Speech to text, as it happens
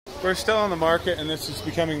We're still on the market, and this is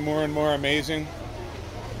becoming more and more amazing.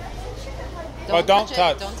 Don't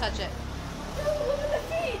touch. Don't touch it.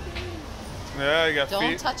 Yeah, you got feet.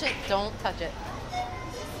 Don't touch it. Don't touch it.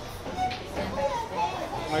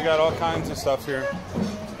 I got all kinds of stuff here.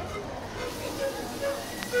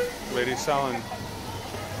 Lady selling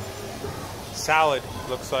salad,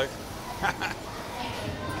 looks like.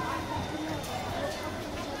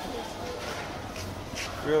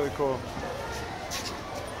 Really cool.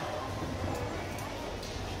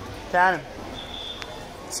 Cannon,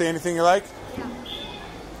 see anything you like? Yeah.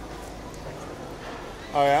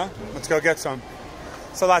 Oh yeah? Let's go get some.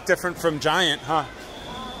 It's a lot different from Giant, huh?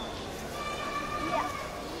 Yeah.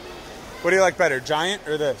 What do you like better, Giant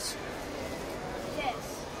or this?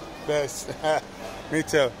 This. This. Me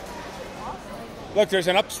too. Look, there's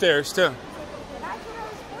an upstairs too. That's what I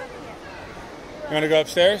was pointing at. You want to go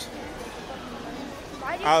upstairs?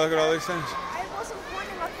 Why did Oh, look at all these things. I wasn't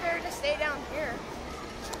pointing up there to stay down here.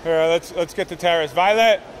 Here, let's get the terrace.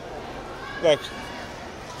 Violet, look,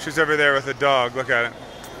 she's over there with a dog. Look at it.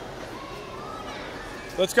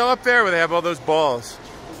 Let's go up there where they have all those balls.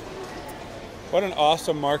 What an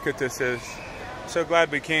awesome market this is. So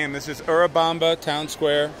glad we came. This is Urubamba Town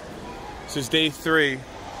Square. This is day 3,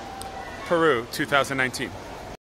 Peru, 2019.